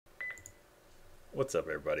What's up,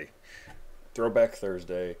 everybody? Throwback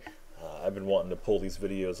Thursday. I've been wanting to pull these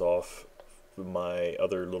videos off my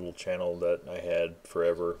other little channel that I had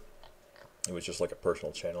forever. It was just like a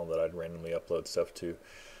personal channel that I'd randomly upload stuff to.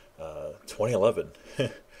 2011.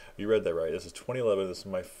 You read that right. This is 2011. This is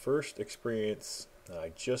my first experience.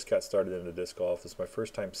 I just got started into disc golf. This is my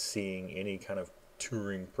first time seeing any kind of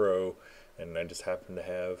touring pro, and I just happened to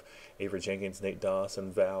have Avery, Jenkins, Nate Doss,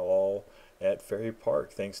 and Val all at Ferry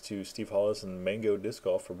Park. Thanks to Steve Hollis and Mango Disc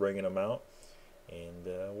Golf for bringing them out. And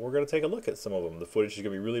we're going to take a look at some of them. The footage is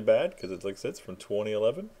going to be really bad because it's like I said, it's from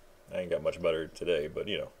 2011. I ain't got much better today, but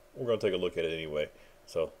you know, we're going to take a look at it anyway.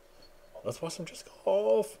 So let's watch some disc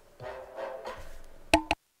golf.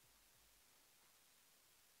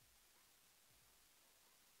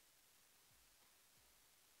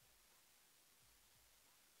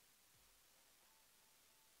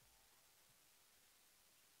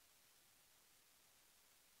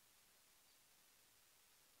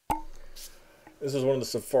 This is one of the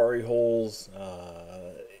safari holes.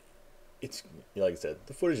 It's like I said,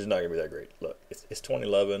 the footage is not gonna be that great. Look, it's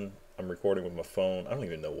 2011. I'm recording with my phone. I don't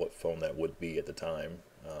even know what phone that would be at the time.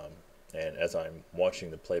 And as I'm watching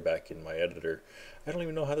the playback in my editor, I don't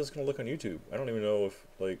even know how this is gonna look on YouTube. I don't even know if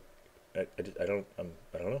like I don't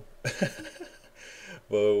know.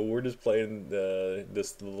 But we're just playing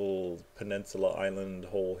this little peninsula island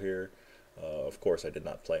hole here. Of course, I did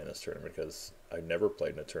not play in this tournament because I've never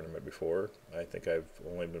played in a tournament before. I think I've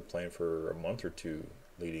only been playing for a month or two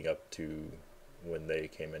leading up to when they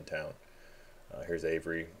came in town. Here's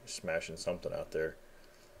Avery smashing something out there.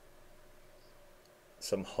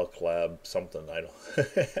 Some Huck Lab something. I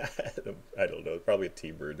don't, I don't know. Probably a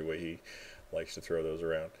T-bird the way he likes to throw those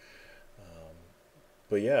around.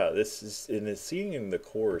 But yeah, this is in the seeing in the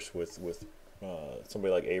course with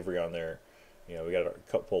somebody like Avery on there. You know, we got a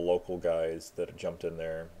couple local guys that jumped in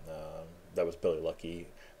there. That was Billy Lucky.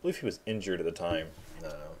 I believe he was injured at the time,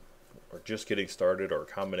 or just getting started, or a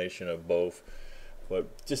combination of both.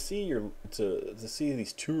 But to see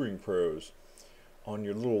these touring pros on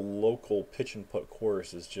your little local pitch and putt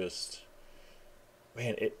course is just,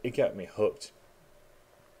 man, it got me hooked.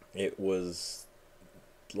 It was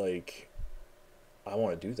like, I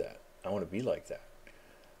want to do that. I want to be like that.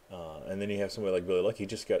 And then you have somebody like Billy Lucky. He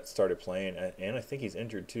just got started playing, and I think he's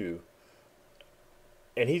injured too.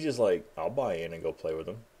 And he's just like, I'll buy in and go play with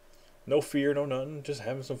him. No fear, no nothing. Just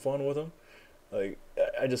having some fun with him. Like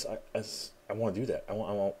I want to do that. I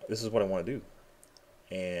want. This is what I want to do.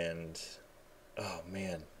 And oh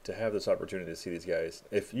man, to have this opportunity to see these guys.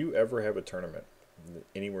 If you ever have a tournament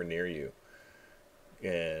anywhere near you,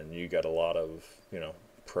 and you got a lot of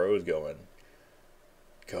pros going,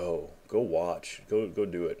 go watch, go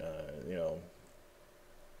do it. You know,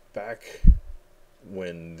 back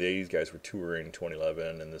when these guys were touring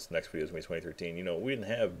 2011, and this next video is going to be 2013. You know, we didn't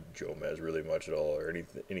have Joe Mez really much at all, or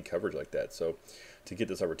any coverage like that. So to get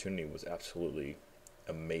this opportunity was absolutely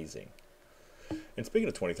amazing. And speaking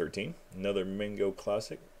of 2013, another Mingo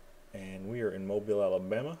Classic, and we are in Mobile,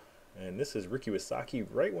 Alabama, and this is Ricky Wysocki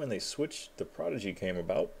right when they switched, the Prodigy came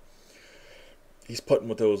about. He's putting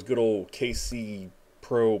with those good old KC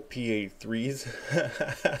Pro PA3s.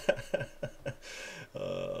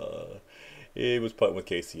 He was putting with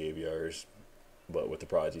KC AVRs, but with the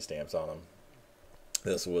Prodigy stamps on them.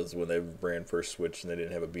 This was when they ran first switch and they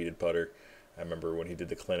didn't have a beaded putter. I remember when he did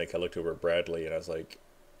the clinic, I looked over at Bradley and I was like,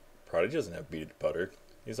 Prodigy doesn't have beaded putter.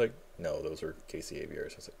 He's like, no, those are KC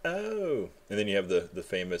AVRs. I was like, oh. And then you have the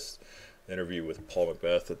famous interview with Paul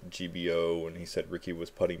Macbeth at the GBO, and he said Ricky was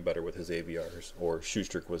putting better with his AVRs, or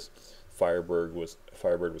Schustrick Firebird was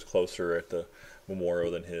closer at the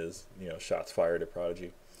Memorial than his shots fired at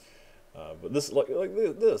Prodigy. But this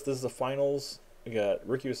this is the finals. We got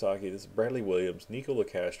Ricky Wysocki, this is Bradley Williams, Nico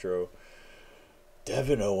LaCastro,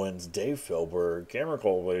 Devin Owens, Dave Feldberg, Cameron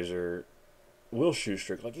Colblazer, Will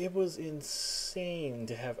Schustrick. Like, it was insane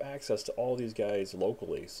to have access to all these guys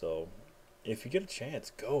locally. So if you get a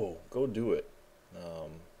chance, go do it.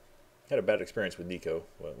 Had a bad experience with Nico.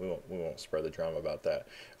 Well, we won't spread the drama about that.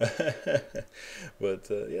 But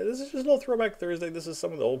yeah, this is just a little throwback Thursday. This is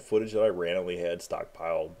some of the old footage that I randomly had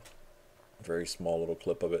stockpiled. Very small little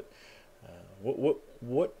clip of it.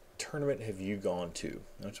 What tournament have you gone to?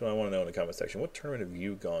 That's what I want to know in the comment section. What tournament have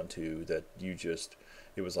you gone to that you just,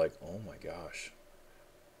 it was like, oh my gosh,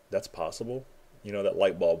 that's possible? You know, that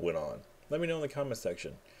light bulb went on. Let me know in the comment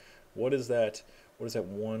section. What is that? What is that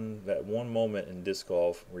one moment in disc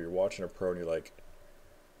golf where you're watching a pro and you're like,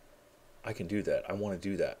 I can do that. I want to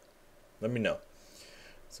do that. Let me know.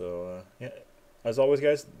 So yeah, as always,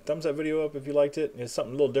 guys, thumbs that video up if you liked it. It's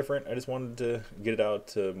something a little different. I just wanted to get it out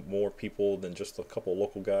to more people than just a couple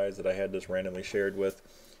local guys that I had just randomly shared with.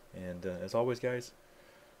 And as always, guys,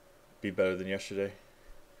 be better than yesterday.